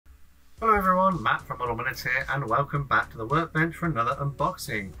Hello everyone, Matt from Model Minutes here and welcome back to the workbench for another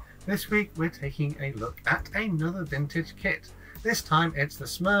unboxing. This week we're taking a look at another vintage kit. This time it's the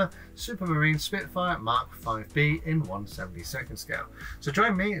Směr Supermarine Spitfire Mk.Vb in 1/72 scale. So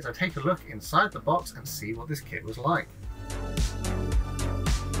join me as I take a look inside the box and see what this kit was like.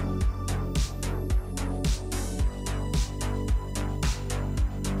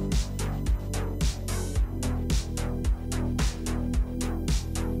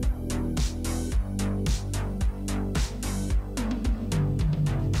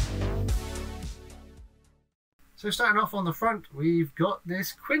 So starting off on the front, we've got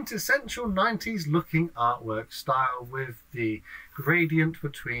this quintessential 90s looking artwork style with the gradient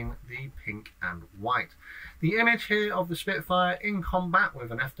between the pink and white. The image here of the Spitfire in combat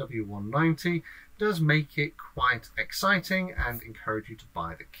with an FW190 does make it quite exciting and encourage you to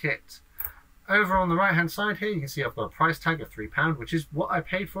buy the kit. Over on the right hand side here you can see I've got a price tag of £3, which is what I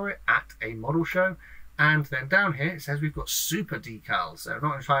paid for it at a model show. And then down here it says we've got super decals, so I'm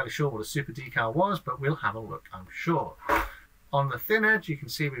not entirely sure what a super decal was, but we'll have a look, I'm sure. On the thin edge you can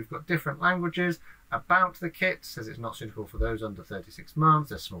see we've got different languages about the kit. It says it's not suitable for those under 36 months,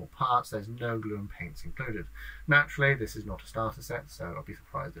 there's small parts, there's no glue and paints included. Naturally this is not a starter set, so I'll be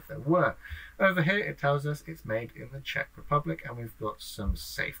surprised if there were. Over here it tells us it's made in the Czech Republic and we've got some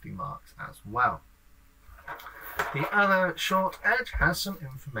safety marks as well. The other short edge has some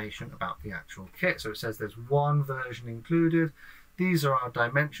information about the actual kit. So it says there's one version included. These are our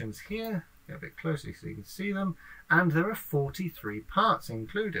dimensions here. Get a bit closer so you can see them. And there are 43 parts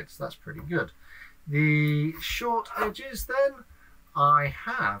included, so that's pretty good. The short edges then, I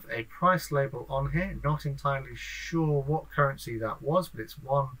have a price label on here. Not entirely sure what currency that was, but it's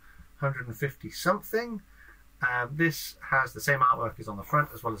 150 something. This has the same artwork as on the front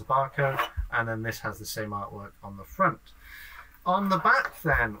as well as a barcode, and then this has the same artwork on the front. On the back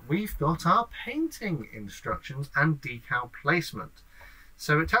then we've got our painting instructions and decal placement.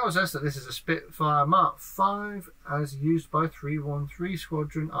 So it tells us that this is a Spitfire Mark V as used by 313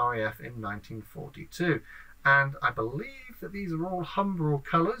 Squadron RAF in 1942, and I believe that these are all Humbrol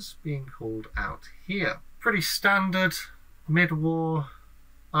colours being called out here. Pretty standard mid-war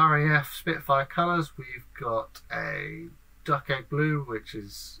RAF Spitfire colours. We've got a duck egg blue, which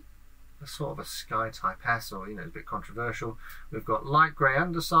is a sort of a sky type S, or a bit controversial. We've got light grey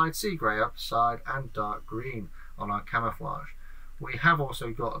underside, sea grey upside, and dark green on our camouflage. We have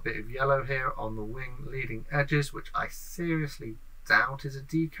also got a bit of yellow here on the wing leading edges, which I seriously doubt is a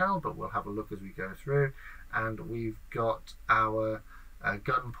decal, but we'll have a look as we go through. And we've got our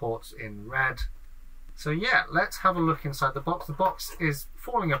gun ports in red. So yeah, let's have a look inside the box. The box is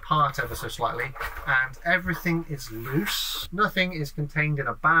falling apart ever so slightly and everything is loose. Nothing is contained in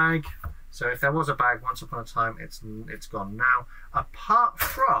a bag. So if there was a bag once upon a time, it's gone now. Apart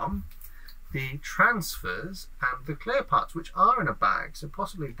from the transfers and the clear parts, which are in a bag. So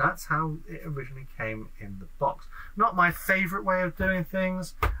possibly that's how it originally came in the box. Not my favourite way of doing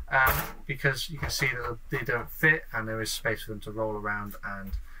things, because you can see that they don't fit and there is space for them to roll around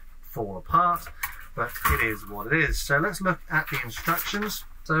and fall apart. But it is what it is. So let's look at the instructions.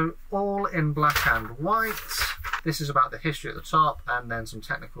 So all in black and white. This is about the history at the top and then some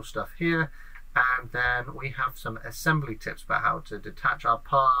technical stuff here. And then we have some assembly tips about how to detach our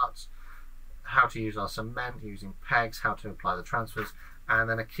parts, how to use our cement using pegs, how to apply the transfers, and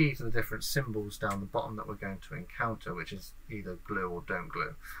then a key to the different symbols down the bottom that we're going to encounter, which is either glue or don't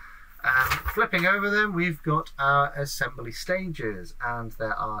glue. Flipping over them, we've got our assembly stages, and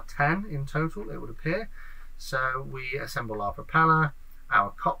there are 10 in total, it would appear. So we assemble our propeller, our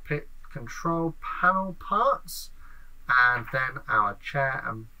cockpit control panel parts, and then our chair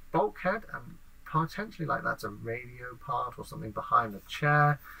and bulkhead, and potentially like that's a radio part or something behind the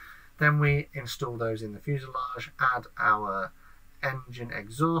chair. Then we install those in the fuselage, add our engine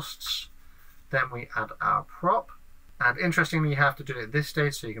exhausts, then we add our prop. And interestingly, you have to do it at this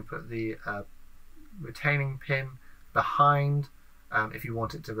stage, so you can put the retaining pin behind if you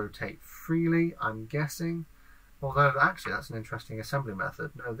want it to rotate freely, I'm guessing. Although, actually, that's an interesting assembly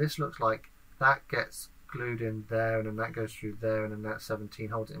method. No, this looks like that gets glued in there, and then that goes through there, and then that 17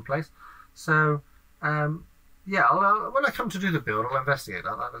 holds it in place. So, yeah, when I come to do the build, I'll investigate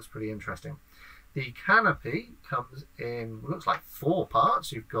that. That looks pretty interesting. The canopy comes in, looks like 4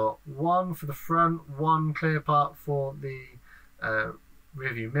 parts. You've got one for the front, one clear part for the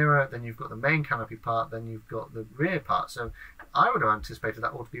rear view mirror, then you've got the main canopy part, then you've got the rear part. So I would have anticipated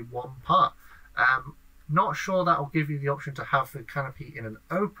that ought to be one part. Not sure that will give you the option to have the canopy in an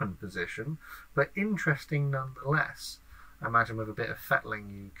open position, but interesting nonetheless. I imagine with a bit of fettling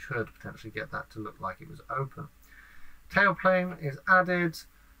you could potentially get that to look like it was open. Tailplane is added.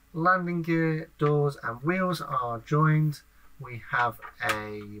 Landing gear, doors and wheels are joined. We have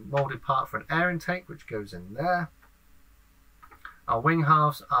a moulded part for an air intake which goes in there. Our wing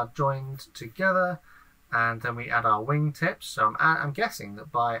halves are joined together, and then we add our wing tips. So I'm guessing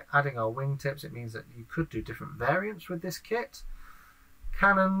that by adding our wing tips it means that you could do different variants with this kit.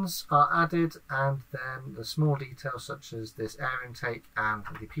 Cannons are added, and then the small details such as this air intake and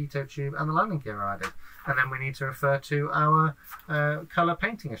the pitot tube and the landing gear are added. And then we need to refer to our colour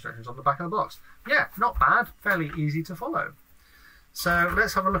painting instructions on the back of the box. Yeah, not bad, fairly easy to follow. So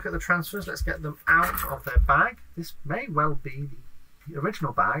let's have a look at the transfers. Let's get them out of their bag. This may well be the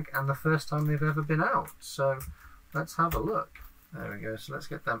original bag and the first time they've ever been out. So let's have a look. There we go. So let's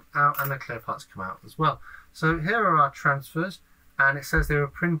get them out, and the clear parts come out as well. So here are our transfers, and it says they were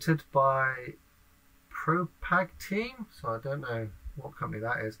printed by Propag Team. So I don't know what company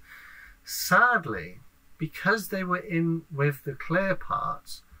that is. Sadly, because they were in with the clear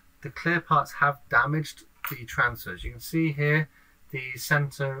parts have damaged the transfers. You can see here the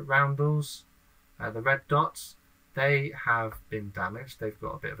centre roundels, the red dots, they have been damaged. They've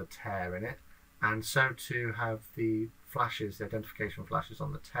got a bit of a tear in it, and so too have the flashes, the identification flashes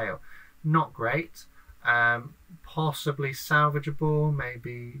on the tail. Not great. Possibly salvageable.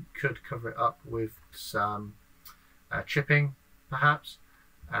 Maybe could cover it up with some chipping, perhaps.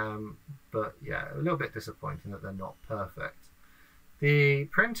 But yeah, a little bit disappointing that they're not perfect. The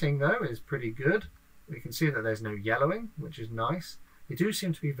printing though is pretty good. We can see that there's no yellowing, which is nice. They do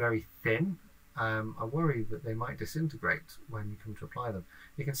seem to be very thin. I worry that they might disintegrate when you come to apply them.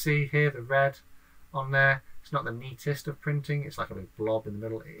 You can see here the red on there. It's not the neatest of printing. It's like a big blob in the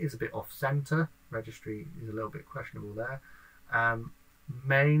middle. It is a bit off center. Registry is a little bit questionable there.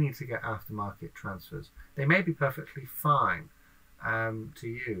 May need to get aftermarket transfers. They may be perfectly fine to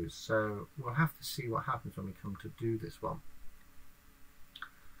use, so we'll have to see what happens when we come to do this one.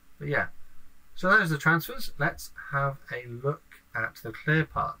 But yeah, so those are the transfers. Let's have a look at the clear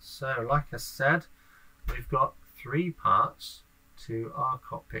parts. So like I said, we've got 3 parts to our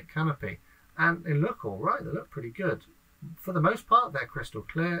cockpit canopy, and they look all right. They look pretty good. For the most part, they're crystal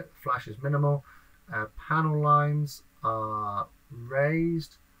clear. Flash is minimal. Panel lines are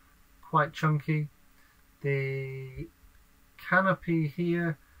raised, quite chunky. The canopy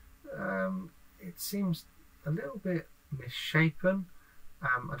here, it seems a little bit misshapen.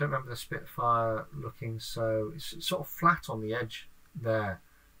 I don't remember the Spitfire looking so. It's sort of flat on the edge there,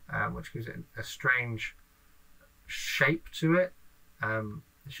 which gives it a strange shape to it.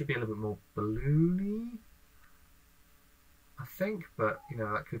 It should be a little bit more balloony, I think, but you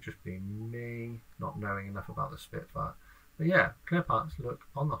know, that could just be me not knowing enough about the Spitfire. But yeah, clear parts look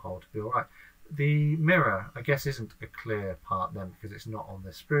on the whole to be alright. The mirror, I guess, isn't a clear part then because it's not on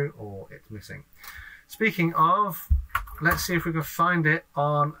this sprue or it's missing. Speaking of, let's see if we can find it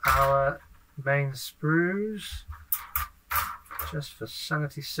on our main sprues, just for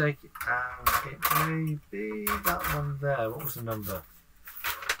sanity's sake, and it may be that one there. What was the number?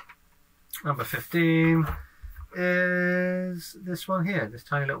 Number 15 is this one here. This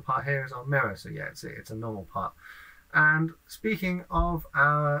tiny little part here is our mirror, so yeah, it's a normal part. And speaking of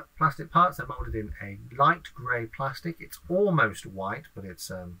our plastic parts, they're moulded in a light grey plastic. It's almost white, but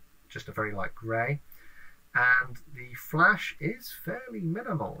it's just a very light grey. And the flash is fairly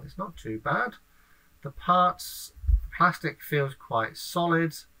minimal. It's not too bad. The plastic feels quite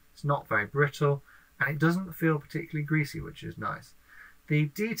solid. It's not very brittle, and it doesn't feel particularly greasy, which is nice. The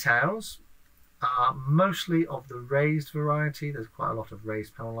details are mostly of the raised variety. There's quite a lot of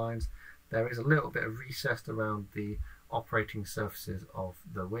raised panel lines. There is a little bit of recessed around the operating surfaces of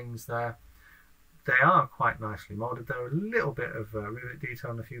the wings there. They are quite nicely moulded. There are a little bit of rivet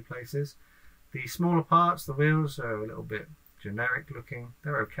detail in a few places. The smaller parts, the wheels, are a little bit generic looking.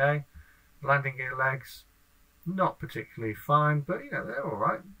 They're okay. Landing gear legs, not particularly fine, but you know, they're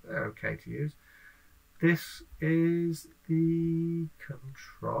alright. They're okay to use. This is the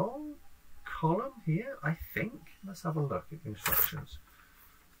control column here, I think. Let's have a look at the instructions.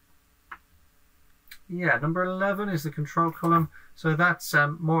 Yeah, number 11 is the control column. So that's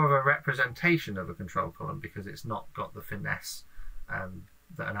more of a representation of a control column because it's not got the finesse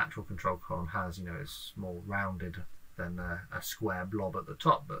that an actual control column has. You know, it's more rounded than a square blob at the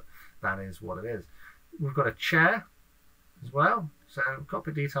top, but that is what it is. We've got a chair as well, so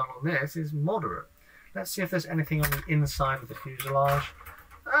cockpit detail on this is moderate. Let's see if there's anything on the inside of the fuselage.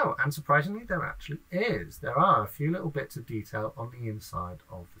 Oh, and surprisingly there actually is. There are a few little bits of detail on the inside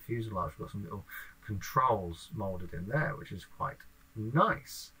of the fuselage. We've got some little controls moulded in there, which is quite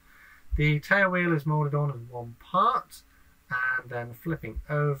nice. The tail wheel is moulded on as one part, and then flipping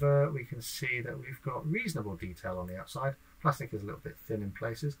over we can see that we've got reasonable detail on the outside. Plastic is a little bit thin in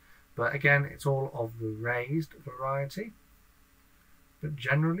places, but again, it's all of the raised variety. But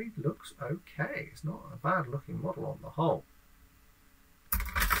generally looks okay. It's not a bad looking model on the whole.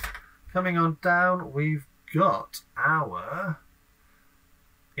 Coming on down, we've got our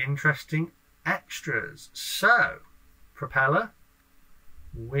interesting extras. So, propeller,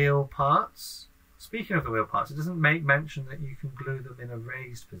 wheel parts. Speaking of the wheel parts, it doesn't make mention that you can glue them in a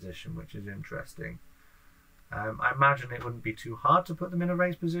raised position, which is interesting. I imagine it wouldn't be too hard to put them in a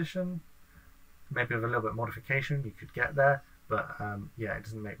raised position. Maybe with a little bit of modification you could get there, but yeah, it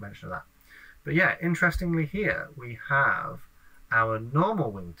doesn't make mention of that. But yeah, interestingly here we have our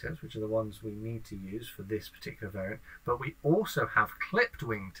normal wingtips, which are the ones we need to use for this particular variant, but we also have clipped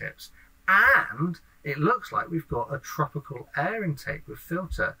wingtips, and it looks like we've got a tropical air intake with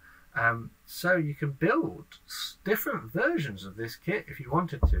filter. So you can build different versions of this kit if you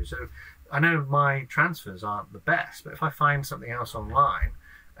wanted to. So I know my transfers aren't the best, but if I find something else online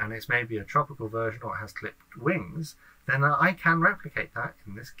and it's maybe a tropical version or it has clipped wings, then I can replicate that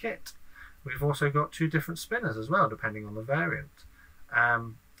in this kit. We've also got 2 different spinners as well, depending on the variant.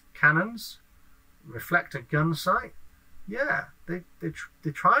 Cannons, reflector gun sight. Yeah, they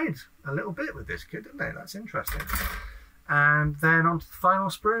tried a little bit with this kit, didn't they? That's interesting. And then onto the final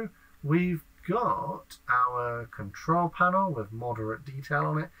sprue, we've got our control panel with moderate detail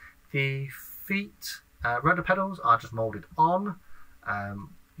on it. The feet, rudder pedals are just moulded on.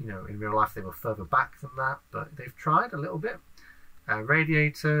 You know, in real life they were further back than that, but they've tried a little bit.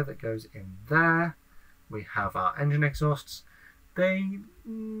 Radiator that goes in there. We have our engine exhausts. I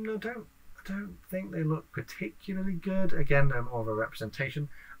don't think they look particularly good. Again, they're more of a representation.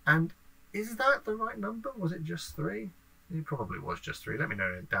 And is that the right number? Was it just 3? It probably was just 3. Let me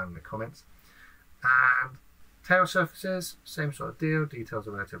know down in the comments. And tail surfaces, same sort of deal. Details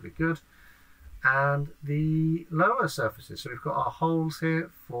are relatively good. And the lower surfaces, so we've got our holes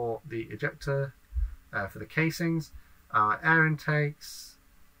here for the ejector, for the casings, our air intakes.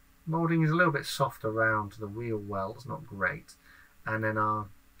 Moulding is a little bit soft around the wheel wells, not great. And then our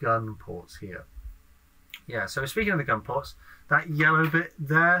gun ports here. Yeah, so speaking of the gun ports, that yellow bit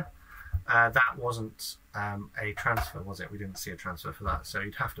there, that wasn't a transfer, was it? We didn't see a transfer for that, so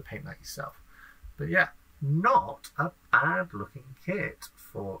you'd have to paint that yourself. But yeah, not a bad looking kit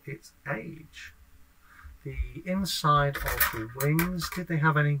for its age. The inside of the wings, did they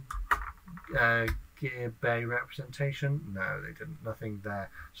have any gear bay representation? No, they didn't. Nothing there.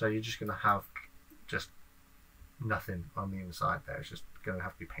 So you're just going to have just nothing on the inside there. It's just going to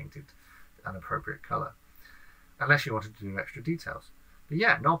have to be painted an appropriate colour, unless you wanted to do extra details. But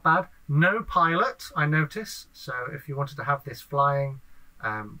yeah, not bad. No pilot, I notice. So if you wanted to have this flying,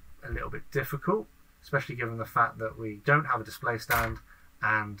 a little bit difficult, especially given the fact that we don't have a display stand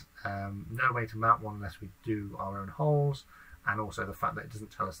and no way to mount one unless we do our own holes, and also the fact that it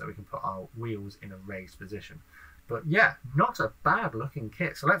doesn't tell us that we can put our wheels in a raised position. But yeah, not a bad looking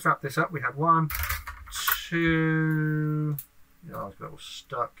kit. So let's wrap this up. We had 1, 2, I was a little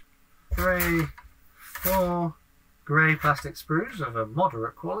stuck, 3, 4 grey plastic sprues of a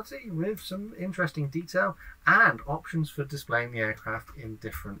moderate quality with some interesting detail and options for displaying the aircraft in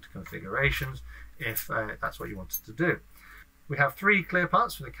different configurations if that's what you wanted to do. We have 3 clear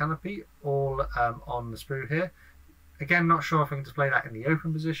parts for the canopy, all on the sprue here. Again, not sure if I can display that in the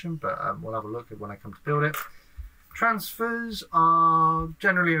open position, but we'll have a look at when I come to build it. Transfers are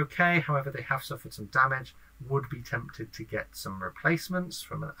generally okay, however they have suffered some damage. Would be tempted to get some replacements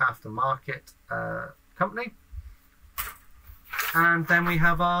from an aftermarket company. And then we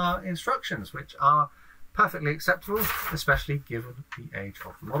have our instructions, which are perfectly acceptable, especially given the age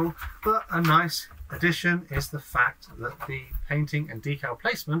of the model. But a nice addition is the fact that the painting and decal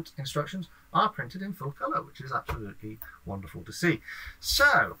placement instructions are printed in full colour, which is absolutely wonderful to see.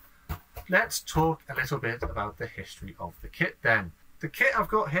 So let's talk a little bit about the history of the kit then. The kit I've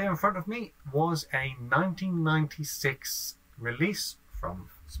got here in front of me was a 1996 release from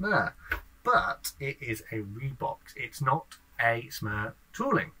Směr, but it is a rebox. It's not a Směr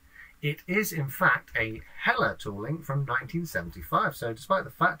tooling. It is in fact a Hella tooling from 1975. So despite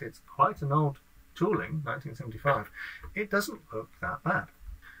the fact it's quite an old tooling, 1975, it doesn't look that bad.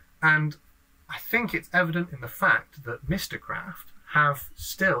 And I think it's evident in the fact that Mr. Craft have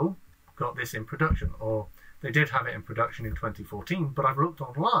still got this in production, or they did have it in production in 2014, but I've looked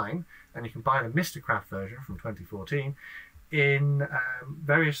online and you can buy the Mr. Craft version from 2014 in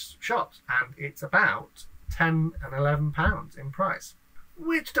various shops, and it's about £10 and £11 in price,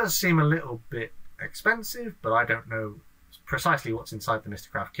 which does seem a little bit expensive, but I don't know precisely what's inside the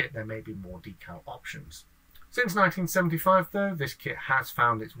Mr. Craft kit. There may be more decal options. Since 1975 though, this kit has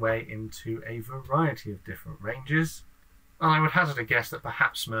found its way into a variety of different ranges. And I would hazard a guess that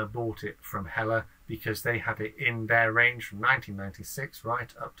perhaps Směr bought it from Hella because they had it in their range from 1996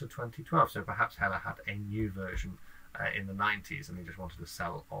 right up to 2012. So perhaps Hella had a new version in the 90s and they just wanted to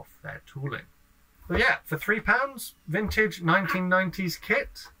sell off their tooling. But yeah, for £3, vintage 1990s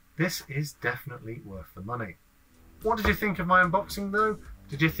kit, this is definitely worth the money. What did you think of my unboxing though?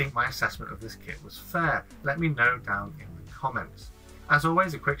 Did you think my assessment of this kit was fair? Let me know down in the comments. As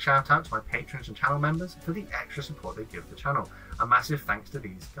always, a quick shout out to my patrons and channel members for the extra support they give the channel. A massive thanks to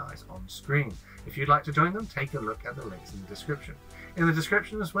these guys on screen. If you'd like to join them, take a look at the links in the description. In the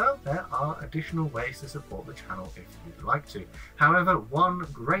description as well, there are additional ways to support the channel if you'd like to. However, one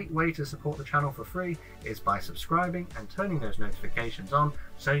great way to support the channel for free is by subscribing and turning those notifications on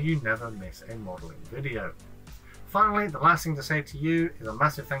so you never miss a modelling video. Finally, the last thing to say to you is a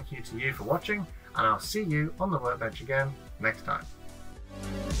massive thank you to you for watching, and I'll see you on the workbench again next time.